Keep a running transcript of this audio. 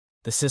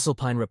The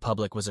Cisalpine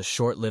Republic was a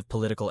short-lived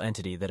political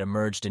entity that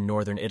emerged in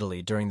northern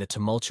Italy during the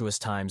tumultuous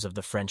times of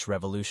the French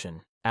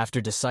Revolution.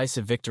 After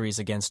decisive victories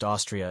against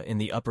Austria in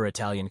the Upper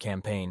Italian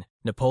campaign,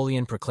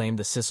 Napoleon proclaimed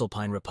the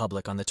Cisalpine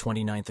Republic on the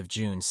 29th of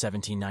June,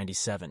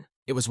 1797.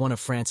 It was one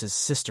of France's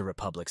sister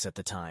republics at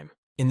the time.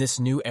 In this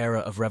new era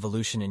of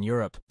revolution in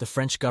Europe, the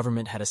French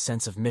government had a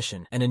sense of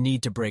mission and a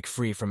need to break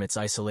free from its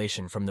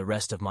isolation from the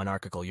rest of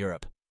monarchical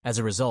Europe. As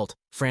a result,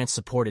 France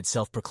supported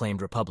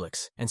self-proclaimed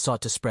republics and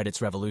sought to spread its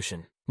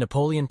revolution.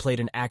 Napoleon played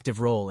an active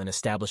role in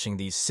establishing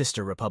these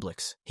sister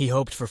republics. He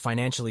hoped for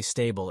financially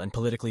stable and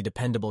politically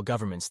dependable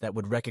governments that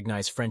would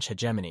recognize French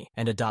hegemony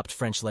and adopt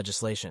French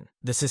legislation.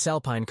 The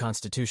Cisalpine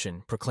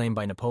Constitution, proclaimed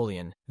by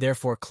Napoleon,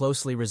 therefore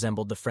closely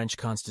resembled the French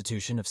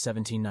Constitution of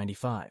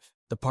 1795.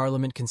 The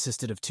parliament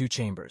consisted of two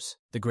chambers,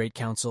 the Great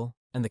Council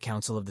and the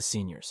Council of the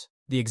Seniors.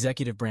 The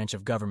executive branch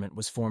of government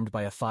was formed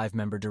by a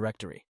 5-member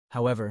directory.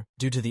 However,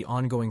 due to the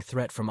ongoing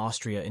threat from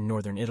Austria in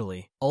northern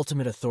Italy,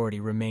 ultimate authority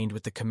remained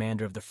with the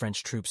commander of the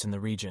French troops in the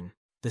region.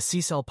 The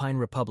Cisalpine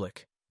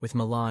Republic, with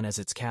Milan as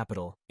its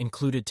capital,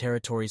 included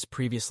territories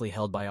previously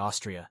held by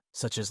Austria,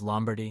 such as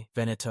Lombardy,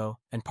 Veneto,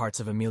 and parts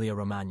of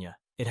Emilia-Romagna.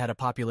 It had a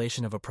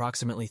population of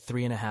approximately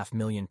 3.5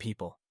 million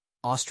people.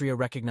 Austria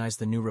recognized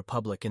the new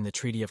republic in the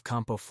Treaty of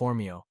Campo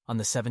Formio on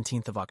the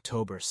 17th of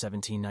October,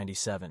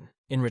 1797.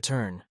 In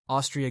return,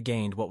 Austria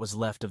gained what was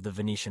left of the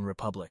Venetian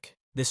Republic.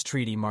 This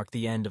treaty marked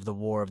the end of the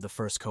War of the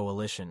First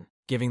Coalition,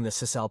 giving the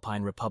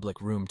Cisalpine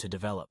Republic room to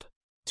develop.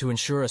 To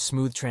ensure a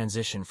smooth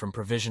transition from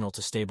provisional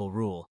to stable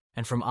rule,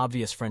 and from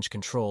obvious French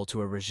control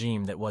to a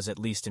regime that was at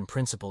least in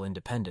principle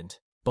independent,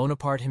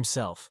 Bonaparte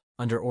himself,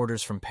 under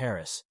orders from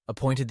Paris,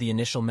 appointed the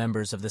initial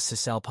members of the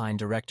Cisalpine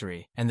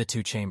Directory and the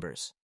two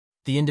chambers.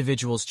 The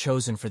individuals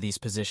chosen for these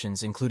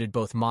positions included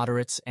both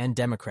moderates and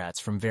Democrats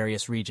from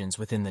various regions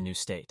within the new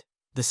state.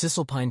 The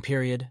Cisalpine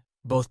period,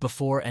 both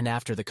before and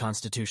after the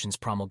Constitution's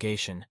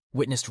promulgation,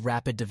 witnessed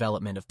rapid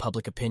development of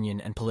public opinion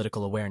and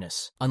political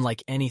awareness,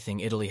 unlike anything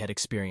Italy had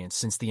experienced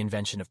since the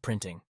invention of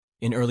printing.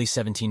 In early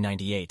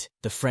 1798,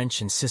 the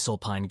French and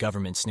Cisalpine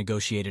governments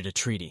negotiated a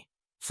treaty.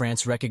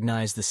 France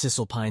recognized the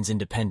Cisalpines'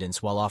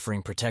 independence while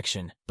offering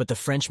protection, but the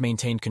French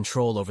maintained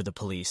control over the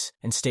police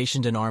and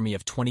stationed an army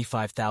of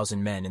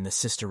 25,000 men in the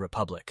sister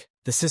republic.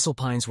 The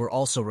Cisalpines were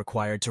also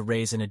required to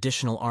raise an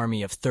additional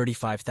army of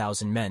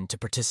 35,000 men to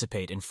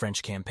participate in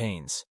French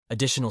campaigns.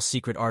 Additional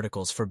secret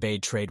articles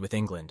forbade trade with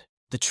England.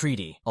 The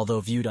treaty, although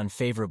viewed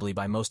unfavorably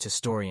by most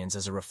historians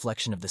as a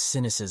reflection of the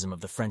cynicism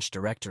of the French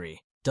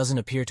Directory, doesn't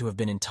appear to have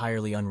been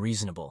entirely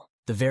unreasonable.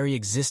 The very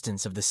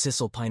existence of the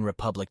Cisalpine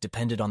Republic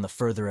depended on the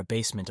further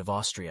abasement of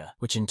Austria,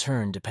 which in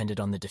turn depended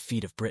on the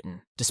defeat of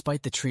Britain.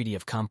 Despite the Treaty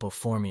of Campo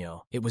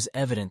Formio, it was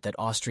evident that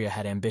Austria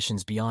had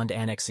ambitions beyond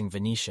annexing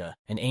Venetia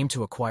and aimed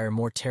to acquire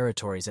more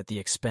territories at the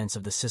expense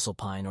of the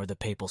Cisalpine or the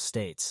Papal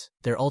States.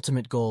 Their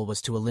ultimate goal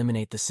was to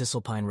eliminate the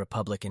Cisalpine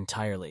Republic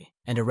entirely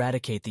and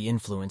eradicate the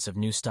influence of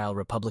New-Style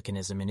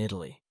republicanism in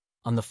Italy.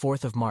 On the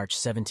 4th of March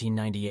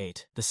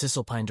 1798, the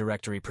Cisalpine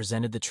Directory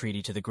presented the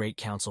treaty to the Great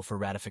Council for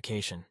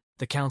ratification.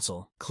 The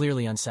council,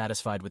 clearly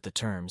unsatisfied with the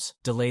terms,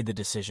 delayed the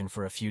decision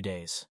for a few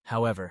days.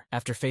 However,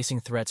 after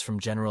facing threats from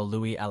General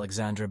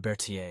Louis-Alexandre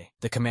Berthier,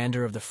 the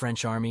commander of the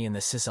French army in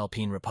the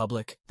Cisalpine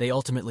Republic, they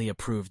ultimately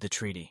approved the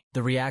treaty.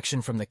 The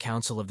reaction from the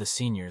Council of the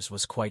Seniors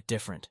was quite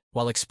different.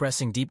 While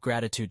expressing deep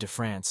gratitude to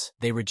France,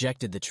 they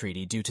rejected the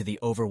treaty due to the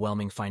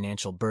overwhelming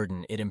financial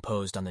burden it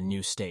imposed on the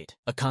new state.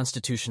 A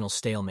constitutional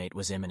stalemate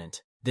was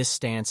imminent. This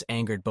stance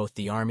angered both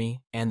the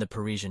army and the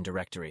Parisian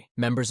Directory.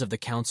 Members of the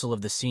Council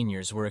of the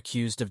Seniors were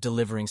accused of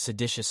delivering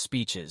seditious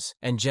speeches,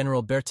 and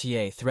General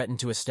Berthier threatened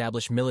to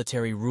establish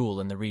military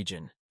rule in the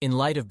region. In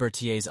light of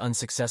Berthier's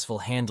unsuccessful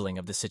handling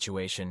of the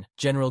situation,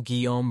 General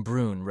Guillaume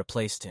Brune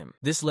replaced him.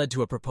 This led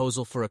to a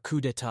proposal for a coup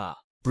d'état.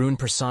 Brune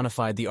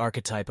personified the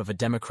archetype of a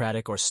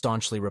democratic or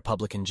staunchly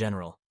Republican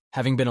general.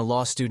 Having been a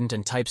law student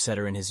and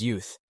typesetter in his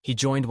youth, he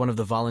joined one of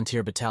the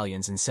volunteer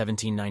battalions in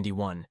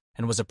 1791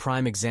 and was a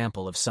prime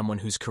example of someone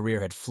whose career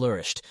had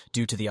flourished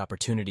due to the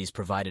opportunities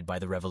provided by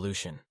the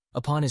revolution.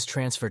 Upon his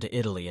transfer to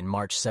Italy in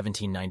March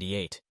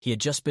 1798, he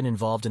had just been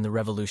involved in the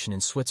revolution in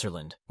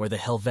Switzerland, where the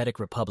Helvetic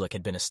Republic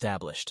had been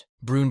established.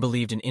 Brune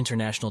believed in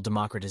international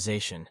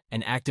democratization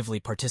and actively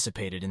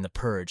participated in the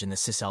purge in the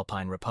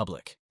Cisalpine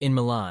Republic. In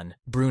Milan,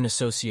 Brune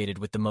associated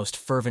with the most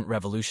fervent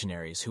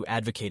revolutionaries who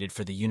advocated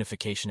for the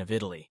unification of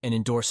Italy and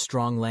endorsed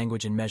strong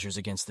language and measures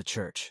against the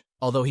Church.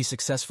 Although he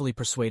successfully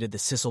persuaded the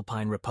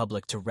Cisalpine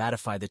Republic to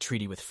ratify the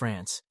treaty with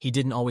France, he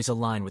didn't always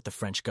align with the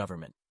French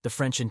government. The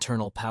French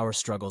internal power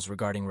struggles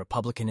regarding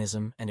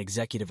republicanism and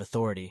executive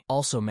authority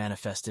also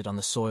manifested on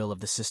the soil of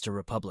the sister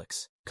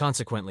republics.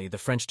 Consequently, the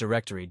French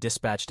Directory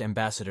dispatched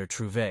Ambassador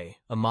Trouvé,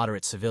 a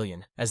moderate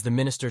civilian, as the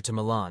minister to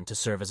Milan to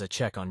serve as a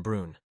check on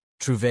Brune.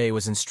 Trouvé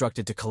was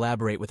instructed to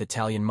collaborate with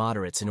Italian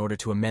moderates in order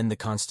to amend the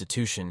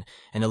constitution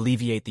and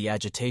alleviate the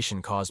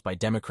agitation caused by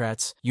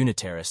Democrats,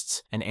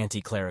 Unitarists, and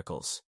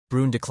anti-clericals.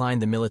 Brune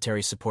declined the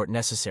military support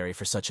necessary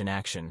for such an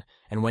action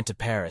and went to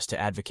Paris to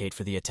advocate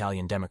for the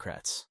Italian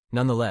Democrats.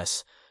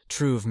 Nonetheless,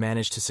 Trouve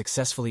managed to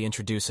successfully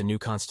introduce a new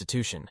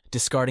constitution,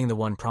 discarding the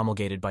one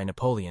promulgated by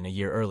Napoleon a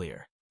year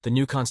earlier. The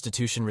new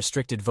constitution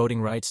restricted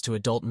voting rights to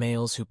adult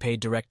males who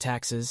paid direct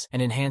taxes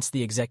and enhanced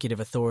the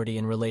executive authority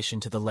in relation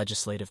to the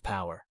legislative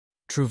power.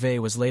 Trouve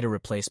was later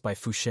replaced by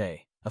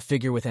Fouché, a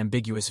figure with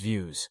ambiguous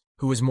views,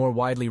 who was more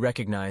widely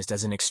recognized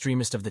as an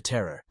extremist of the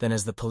terror than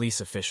as the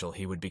police official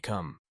he would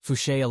become.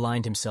 Fouché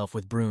aligned himself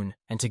with Brune,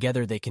 and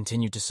together they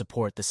continued to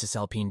support the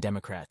Cisalpine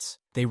Democrats.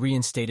 They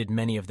reinstated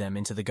many of them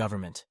into the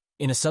government.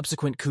 In a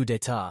subsequent coup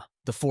d'état,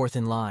 the fourth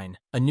in line,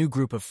 a new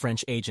group of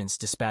French agents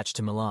dispatched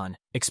to Milan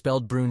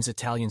expelled Brune's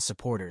Italian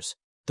supporters.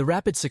 The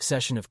rapid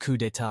succession of coups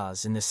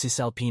d'états in the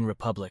Cisalpine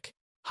Republic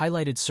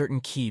highlighted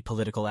certain key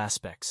political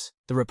aspects.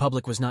 The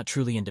Republic was not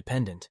truly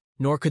independent,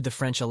 nor could the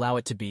French allow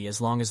it to be as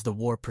long as the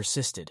war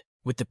persisted,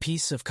 with the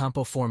Peace of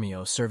Campo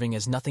Formio serving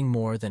as nothing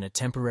more than a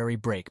temporary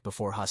break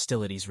before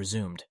hostilities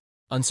resumed.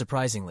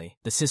 Unsurprisingly,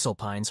 the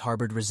Cisalpines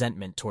harbored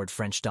resentment toward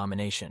French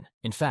domination.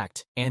 In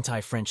fact,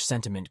 anti-French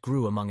sentiment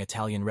grew among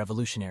Italian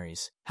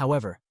revolutionaries.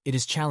 However, it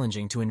is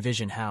challenging to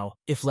envision how,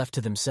 if left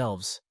to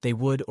themselves, they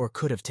would or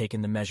could have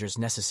taken the measures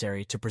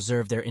necessary to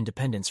preserve their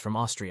independence from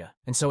Austria.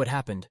 And so it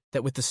happened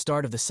that with the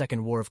start of the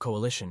Second War of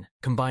Coalition,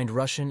 combined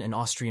Russian and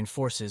Austrian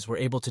forces were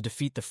able to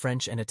defeat the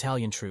French and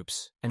Italian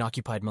troops and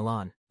occupied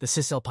Milan. The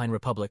Cisalpine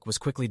Republic was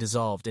quickly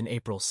dissolved in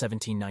April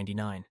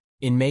 1799.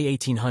 In May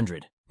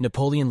 1800,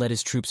 Napoleon led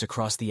his troops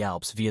across the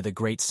Alps via the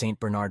Great St.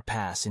 Bernard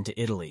Pass into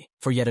Italy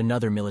for yet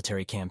another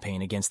military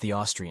campaign against the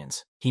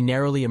Austrians. He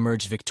narrowly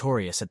emerged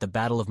victorious at the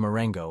Battle of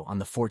Marengo on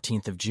the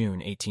 14th of June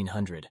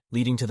 1800,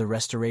 leading to the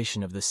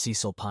restoration of the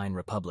Cisalpine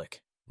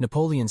Republic.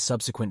 Napoleon's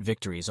subsequent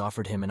victories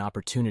offered him an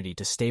opportunity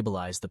to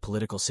stabilize the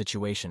political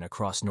situation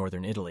across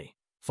northern Italy.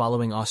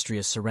 Following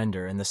Austria's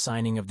surrender and the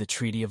signing of the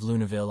Treaty of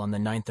Luneville on the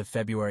 9th of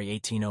February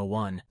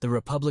 1801, the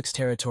Republic's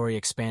territory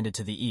expanded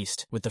to the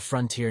east, with the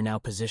frontier now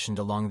positioned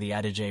along the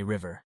Adige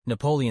River.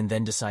 Napoleon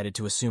then decided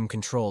to assume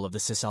control of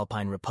the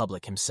Cisalpine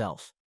Republic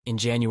himself. In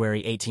January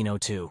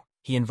 1802,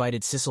 he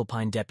invited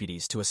Cisalpine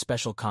deputies to a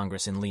special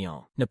congress in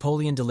Lyon.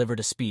 Napoleon delivered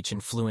a speech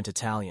in fluent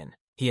Italian.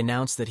 He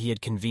announced that he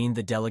had convened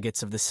the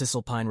delegates of the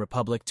Cisalpine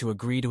Republic to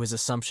agree to his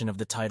assumption of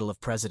the title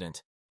of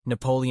president.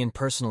 Napoleon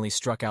personally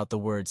struck out the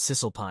word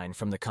Cisalpine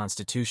from the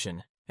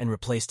Constitution and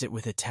replaced it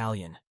with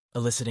Italian,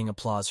 eliciting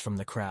applause from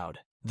the crowd.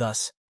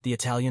 Thus, the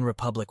Italian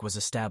Republic was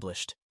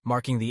established,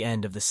 marking the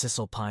end of the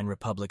Cisalpine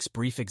Republic's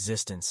brief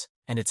existence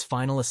and its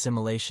final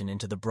assimilation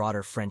into the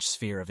broader French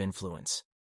sphere of influence.